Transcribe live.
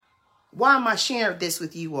Why am I sharing this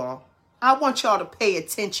with you all? I want y'all to pay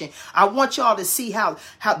attention. I want y'all to see how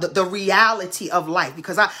the reality of life,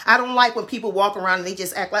 because I don't like when people walk around and they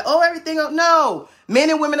just act like, oh, everything. No,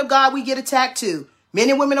 men and women of God, we get attacked too. Men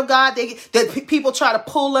and women of God, people try to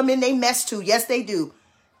pull them in they mess too. Yes, they do.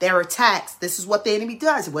 They're attacks. This is what the enemy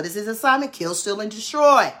does. What is his assignment? Kill, steal, and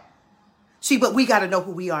destroy. See, but we got to know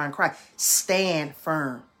who we are in Christ. Stand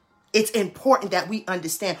firm. It's important that we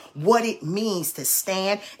understand what it means to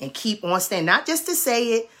stand and keep on standing. Not just to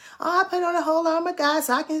say it. Oh, I put on the whole armor, God,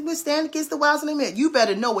 so I can withstand against the wiles of the enemy. You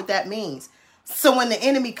better know what that means. So when the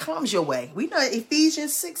enemy comes your way, we know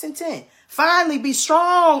Ephesians 6:10. Finally, be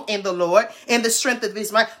strong in the Lord and the strength of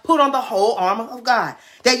his might. Put on the whole armor of God,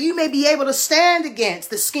 that you may be able to stand against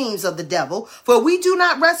the schemes of the devil. For we do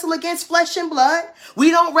not wrestle against flesh and blood.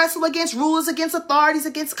 We don't wrestle against rulers, against authorities,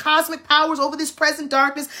 against cosmic powers over this present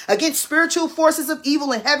darkness, against spiritual forces of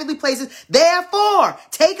evil in heavenly places. Therefore,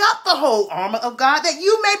 take up the whole armor of God, that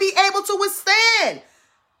you may be able to withstand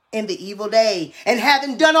in the evil day. And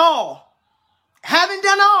having done all,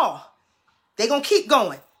 they're going to keep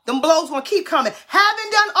going. Them blows going to keep coming.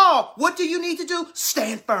 Having done all, what do you need to do?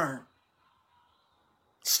 Stand firm.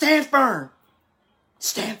 Stand firm.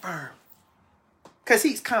 Stand firm. Because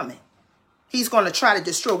he's coming. He's going to try to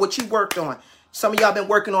destroy what you worked on. Some of y'all been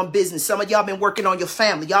working on business. Some of y'all been working on your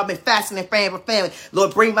family. Y'all been fasting and praying for family.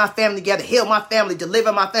 Lord, bring my family together. Heal my family.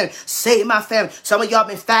 Deliver my family. Save my family. Some of y'all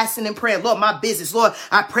been fasting and praying. Lord, my business. Lord,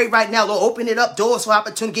 I pray right now. Lord, open it up. Doors for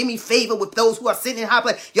opportunity. Give me favor with those who are sitting in high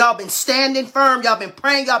place. Y'all been standing firm. Y'all been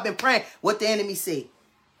praying. Y'all been praying. What the enemy say?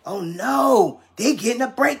 Oh no, they getting a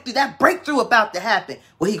breakthrough. That breakthrough about to happen.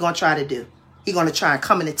 What he going to try to do? He going to try and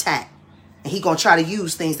come and attack. And he going to try to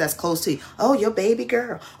use things that's close to you. Oh, your baby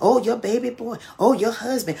girl. Oh, your baby boy. Oh, your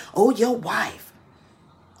husband. Oh, your wife.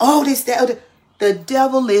 Oh, this, that. The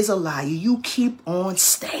devil is a liar. You keep on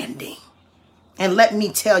standing. And let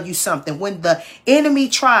me tell you something. When the enemy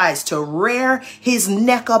tries to rear his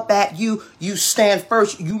neck up at you, you stand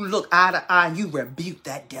first. You look eye to eye and you rebuke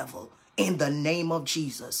that devil in the name of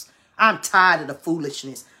Jesus. I'm tired of the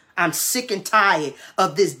foolishness. I'm sick and tired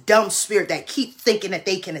of this dumb spirit that keep thinking that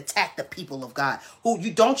they can attack the people of God.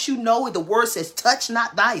 Don't you know the word says, touch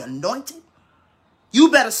not thy anointed?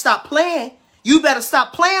 You better stop playing. You better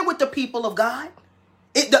stop playing with the people of God.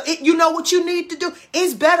 You know what you need to do?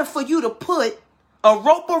 It's better for you to put a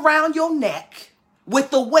rope around your neck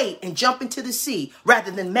with the weight and jump into the sea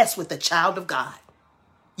rather than mess with the child of God.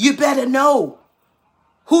 You better know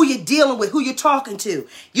who you're dealing with, who you're talking to.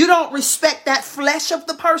 You don't respect that flesh of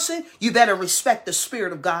the person. You better respect the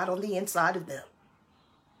Spirit of God on the inside of them.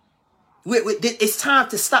 It's time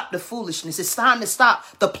to stop the foolishness. It's time to stop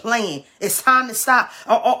the playing. It's time to stop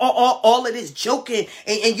all of this joking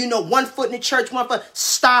and one foot in the church, one foot.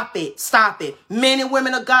 Stop it. Stop it. Men and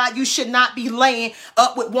women of God, you should not be laying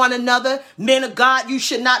up with one another. Men of God, you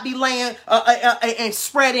should not be laying and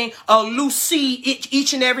spreading a loose seed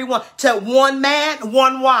each and every one to one man,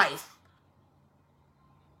 one wife.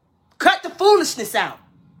 Cut the foolishness out.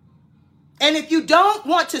 And if you don't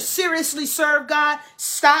want to seriously serve God,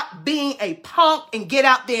 stop being a punk and get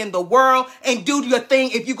out there in the world and do your thing.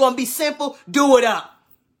 If you're going to be simple, do it up.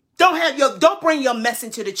 Don't bring your mess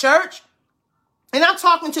into the church. And I'm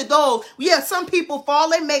talking to those, some people fall,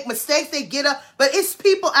 they make mistakes, they get up, but it's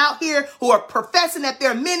people out here who are professing that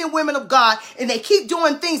they're men and women of God, and they keep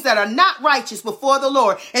doing things that are not righteous before the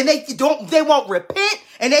Lord, and they won't repent,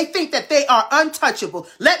 and they think that they are untouchable.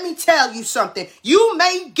 Let me tell you something. You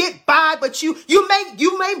may get by, but you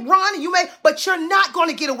may run, but you're not going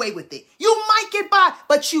to get away with it. You might get by,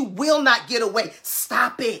 but you will not get away.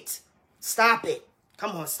 Stop it. Stop it.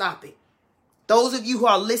 Come on, stop it. Those of you who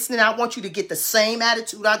are listening, I want you to get the same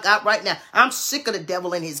attitude I got right now. I'm sick of the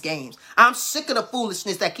devil and his games. I'm sick of the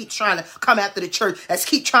foolishness that keeps trying to come after the church, that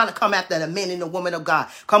keep trying to come after the men and the women of God.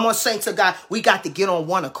 Come on, saints of God, we got to get on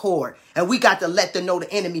one accord. And we got to let them know, the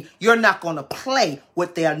enemy, you're not going to play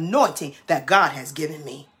with the anointing that God has given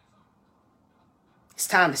me. It's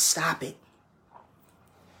time to stop it.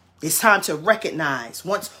 It's time to recognize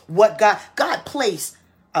once what God placed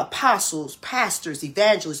apostles, pastors,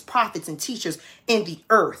 evangelists, prophets, and teachers in the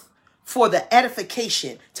earth for the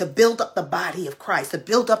edification, to build up the body of Christ, to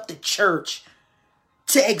build up the church,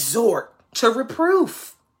 to exhort, to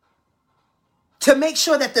reproof, to make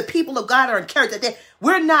sure that the people of God are encouraged, that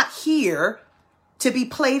we're not here to be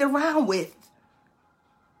played around with.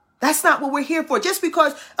 That's not what we're here for. Just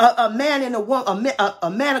because a man and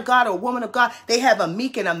a man of God or a woman of God, they have a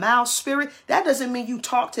meek and a mild spirit, that doesn't mean you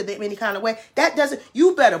talk to them any kind of way.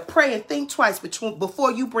 You better pray and think twice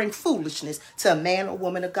before you bring foolishness to a man or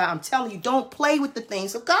woman of God. I'm telling you, don't play with the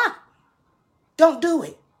things of God. Don't do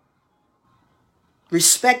it.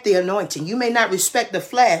 Respect the anointing. You may not respect the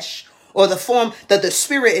flesh or the form, the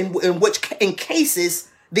spirit in which encases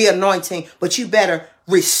the anointing, but you better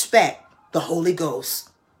respect the Holy Ghost.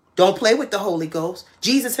 Don't play with the Holy Ghost.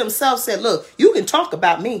 Jesus himself said, look, you can talk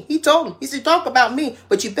about me. He told him, he said, talk about me,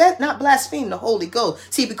 but you better not blaspheme the Holy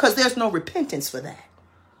Ghost. See, because there's no repentance for that.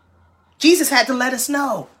 Jesus had to let us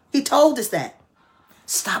know. He told us that.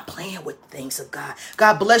 Stop playing with things of God.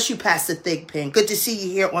 God bless you, Pastor Thigpen. Good to see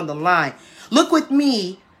you here on the line. Look with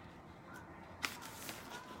me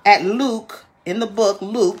at Luke, in the book,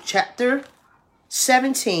 Luke, chapter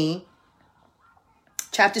 17.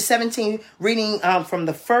 Chapter 17, reading from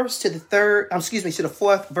the first to the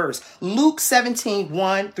fourth verse. Luke 17,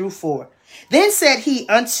 1 through 4. Then said he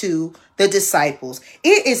unto the disciples,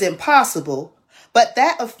 it is impossible, but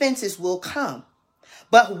that offenses will come.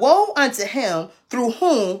 But woe unto him through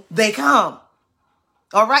whom they come.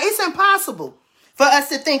 All right, it's impossible for us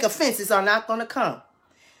to think offenses are not going to come.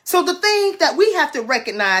 So the thing that we have to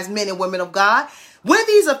recognize, men and women of God, when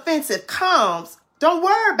these offenses comes, don't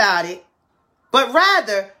worry about it. But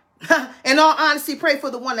rather, in all honesty, pray for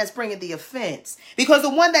the one that's bringing the offense. Because the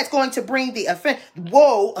one that's going to bring the offense,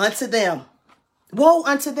 woe unto them. Woe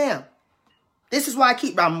unto them. This is why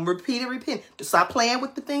I'm repeating. Stop playing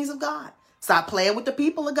with the things of God. Stop playing with the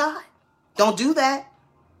people of God. Don't do that.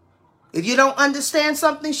 If you don't understand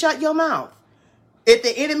something, shut your mouth. If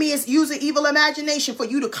the enemy is using evil imagination for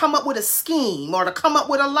you to come up with a scheme or to come up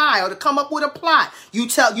with a lie or to come up with a plot, you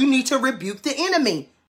need to rebuke the enemy.